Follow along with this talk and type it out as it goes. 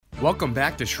Welcome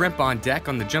back to Shrimp on Deck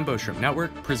on the Jumbo Shrimp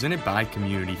Network, presented by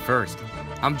Community First.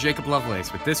 I'm Jacob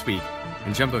Lovelace with This Week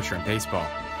in Jumbo Shrimp Baseball.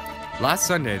 Last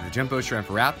Sunday, the Jumbo Shrimp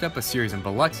wrapped up a series in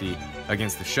Biloxi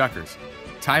against the Shuckers.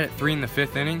 Tied at 3 in the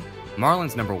 5th inning,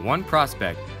 Marlins' #1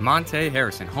 prospect, Monte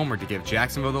Harrison, homered to give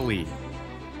Jacksonville the lead.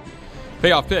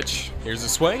 Payoff pitch. Here's a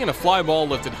swing and a fly ball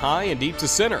lifted high and deep to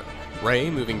center.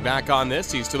 Ray moving back on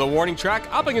this. He's to the warning track,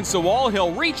 up against the wall.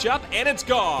 He'll reach up, and it's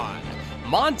gone.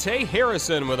 Monte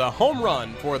Harrison with a home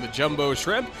run for the Jumbo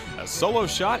Shrimp. A solo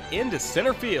shot into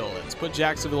center field. It's put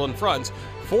Jacksonville in front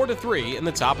 4-3 in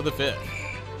the top of the 5th.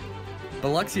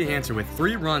 Biloxi answered with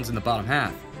 3 runs in the bottom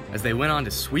half as they went on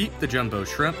to sweep the Jumbo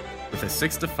Shrimp with a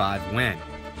 6-5 win.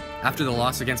 After the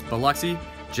loss against Biloxi,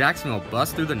 Jacksonville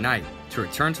bust through the night to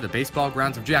return to the baseball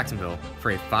grounds of Jacksonville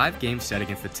for a 5-game set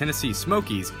against the Tennessee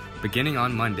Smokies beginning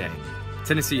on Monday.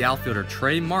 Tennessee outfielder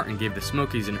Trey Martin gave the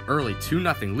Smokies an early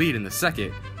 2-0 lead in the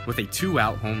second with a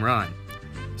 2-out home run.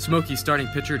 Smokies starting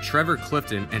pitcher Trevor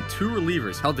Clifton and 2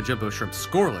 relievers held the Jumbo Shrimp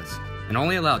scoreless and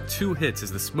only allowed 2 hits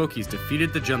as the Smokies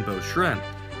defeated the Jumbo Shrimp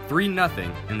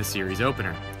 3-0 in the series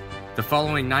opener. The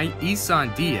following night,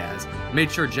 Isan Diaz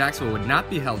made sure Jacksonville would not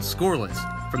be held scoreless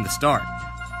from the start.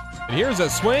 And here's a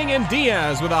swing, and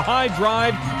Diaz with a high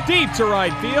drive deep to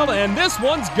right field, and this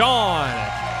one's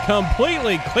gone.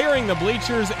 Completely clearing the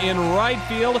bleachers in right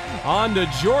field onto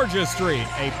Georgia Street.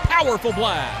 A powerful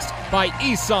blast by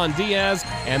Isan Diaz,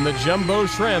 and the Jumbo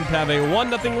Shrimp have a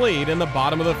 1-0 lead in the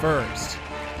bottom of the 1st.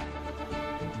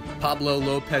 Pablo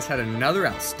Lopez had another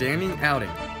outstanding outing,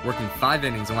 working 5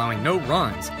 innings, allowing no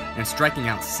runs, and striking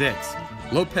out 6.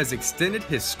 Lopez extended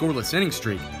his scoreless inning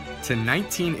streak to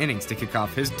 19 innings to kick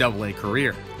off his Double-A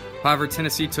career. However,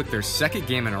 Tennessee took their second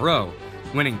game in a row,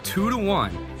 winning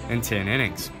 2-1 in 10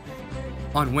 innings.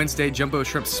 On Wednesday, Jumbo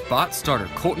Shrimp spot starter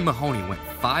Colton Mahoney went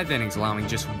 5 innings, allowing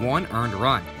just 1 earned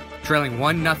run. Trailing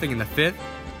 1-0 in the 5th,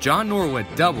 John Norwood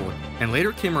doubled and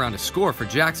later came around to score for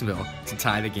Jacksonville to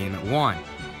tie the game at 1.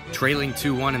 Trailing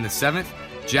 2-1 in the 7th,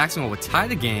 Jacksonville would tie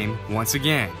the game once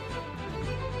again.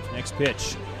 Next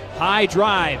pitch. High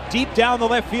drive, deep down the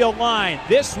left field line.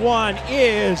 This one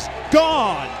is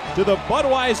gone to the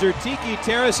Budweiser Tiki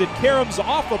Terrace. It caroms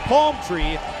off a palm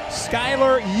tree.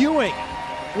 Skylar Ewing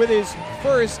with his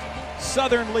first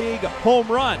Southern League home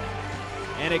run.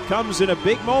 And it comes in a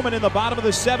big moment in the bottom of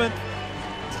the 7th,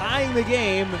 tying the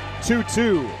game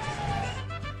 2-2.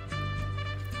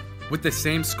 With the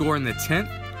same score in the 10th,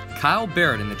 Kyle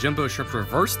Barrett and the Jumbo Shrimp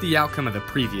reversed the outcome of the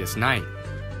previous night.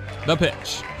 The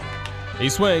pitch. He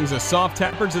swings a soft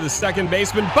tapper to the second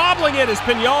baseman. Bobbling it is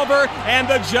Peñalver, and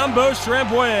the Jumbo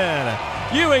Shrimp win.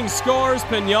 Ewing scores.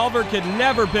 Peñalver could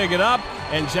never pick it up,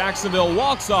 and Jacksonville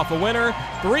walks off a winner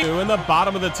 3-2 in the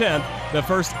bottom of the 10th, the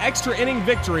first extra inning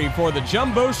victory for the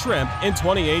Jumbo Shrimp in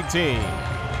 2018.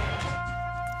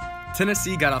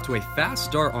 Tennessee got off to a fast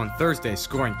start on Thursday,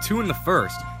 scoring 2 in the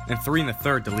 1st and 3 in the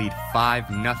 3rd to lead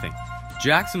 5-0.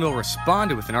 Jacksonville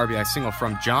responded with an RBI single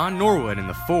from John Norwood in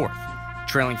the 4th.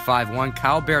 Trailing 5-1,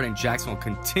 Kyle Barrett and Jacksonville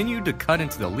continued to cut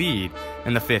into the lead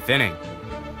in the 5th inning.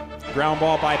 Ground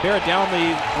ball by Barrett down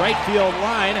the right field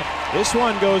line. This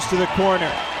one goes to the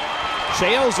corner.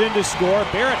 Sails in to score.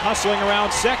 Barrett hustling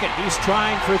around second. He's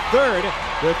trying for third.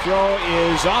 The throw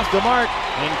is off the mark,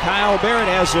 and Kyle Barrett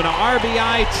has an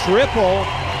RBI triple,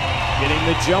 getting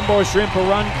the Jumbo Shrimp a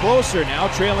run closer, now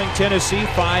trailing Tennessee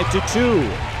 5-2.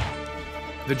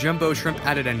 The Jumbo Shrimp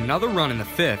added another run in the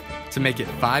 5th to make it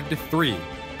 5-3,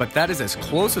 but that is as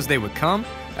close as they would come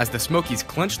as the Smokies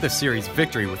clinched the series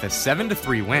victory with a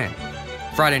 7-3 win.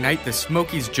 Friday night, the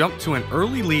Smokies jumped to an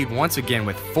early lead once again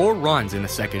with 4 runs in the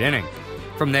second inning.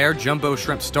 From there, Jumbo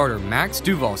Shrimp starter Max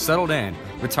Duval settled in,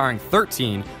 retiring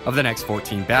 13 of the next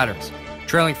 14 batters.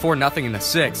 Trailing 4-0 in the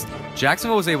 6th,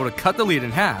 Jacksonville was able to cut the lead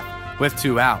in half with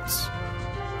 2 outs.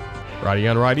 Righty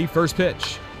on righty, first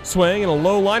pitch. Swing and a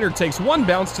low liner takes 1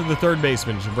 bounce to the third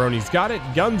baseman. Jabroni's got it,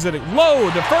 guns it low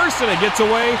to first, and it gets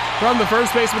away from the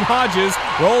first baseman Hodges.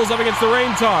 Rolls up against the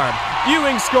rain tarp.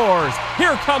 Ewing scores.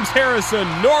 Here comes Harrison.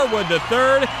 Norwood the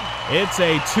third. It's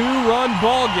a 2-run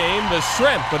ball game. The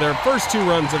Shrimp for their first 2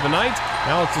 runs of the night.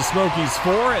 Now it's the Smokies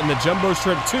 4 and the Jumbo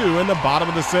Shrimp 2 in the bottom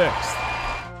of the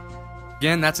 6th.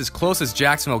 Again, that's as close as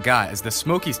Jacksonville got as the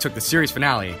Smokies took the series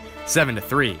finale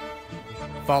 7-3.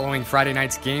 Following Friday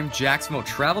night's game, Jacksonville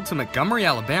traveled to Montgomery,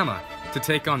 Alabama to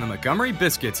take on the Montgomery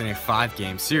Biscuits in a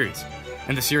 5-game series.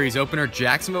 In the series opener,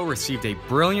 Jacksonville received a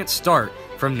brilliant start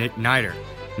from Nick Neidert.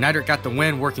 Neidert got the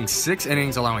win, working 6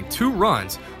 innings, allowing 2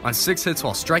 runs on 6 hits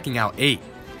while striking out 8.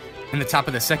 In the top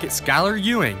of the second, Skylar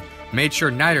Ewing made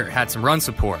sure Neidert had some run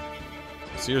support.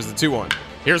 So here's the 2-1.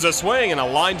 Here's a swing and a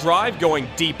line drive going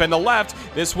deep into left.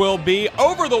 This will be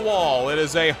over the wall. It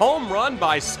is a home run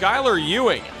by Skylar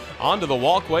Ewing onto the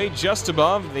walkway just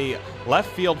above the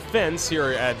left field fence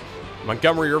here at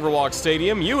Montgomery Riverwalk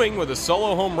Stadium. Ewing with a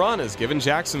solo home run has given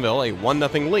Jacksonville a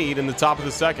 1-0 lead in the top of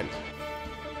the second.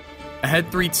 Ahead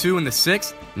 3-2 in the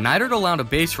sixth, Neidert allowed a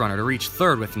base runner to reach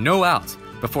third with no outs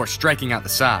before striking out the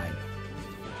side.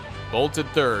 Bolt at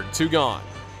third, 2 gone.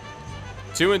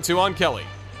 2-2 on Kelly.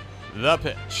 The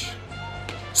pitch.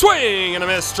 Swing and a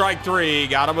miss, strike 3.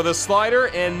 Got him with a slider,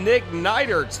 and Nick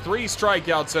Neidert's 3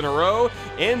 strikeouts in a row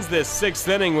ends this 6th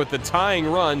inning with the tying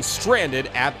run stranded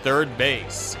at third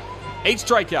base. 8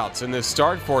 strikeouts in this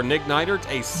start for Nick Neidert,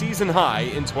 a season high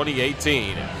in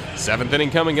 2018. 7th inning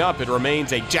coming up, it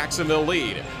remains a Jacksonville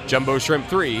lead. Jumbo Shrimp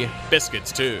 3,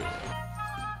 Biscuits 2.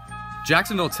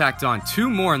 Jacksonville tacked on 2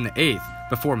 more in the 8th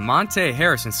before Monte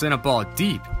Harrison sent a ball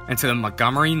deep into the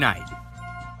Montgomery night.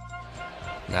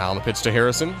 Now on the pitch to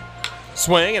Harrison.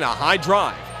 Swing and a high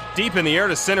drive. Deep in the air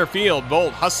to center field.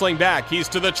 Bolt hustling back. He's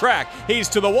to the track. He's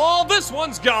to the wall. This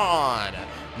one's gone.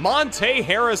 Monte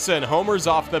Harrison homers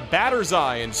off the batter's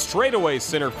eye in straightaway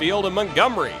center field in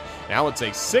Montgomery. Now it's a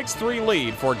 6-3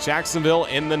 lead for Jacksonville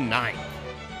in the 9th.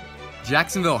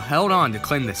 Jacksonville held on to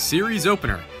claim the series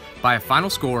opener by a final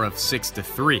score of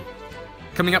 6-3.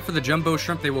 Coming up for the Jumbo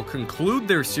Shrimp, they will conclude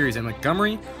their series at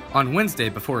Montgomery on Wednesday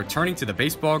before returning to the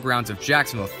baseball grounds of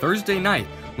Jacksonville Thursday night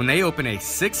when they open a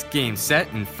 6-game set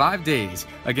in 5 days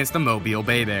against the Mobile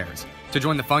Bay Bears. To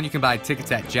join the fun, you can buy tickets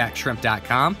at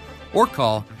jackshrimp.com or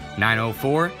call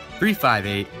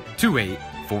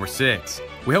 904-358-2846.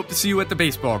 We hope to see you at the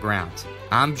baseball grounds.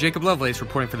 I'm Jacob Lovelace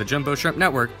reporting for the Jumbo Shrimp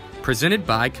Network, presented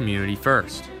by Community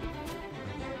First.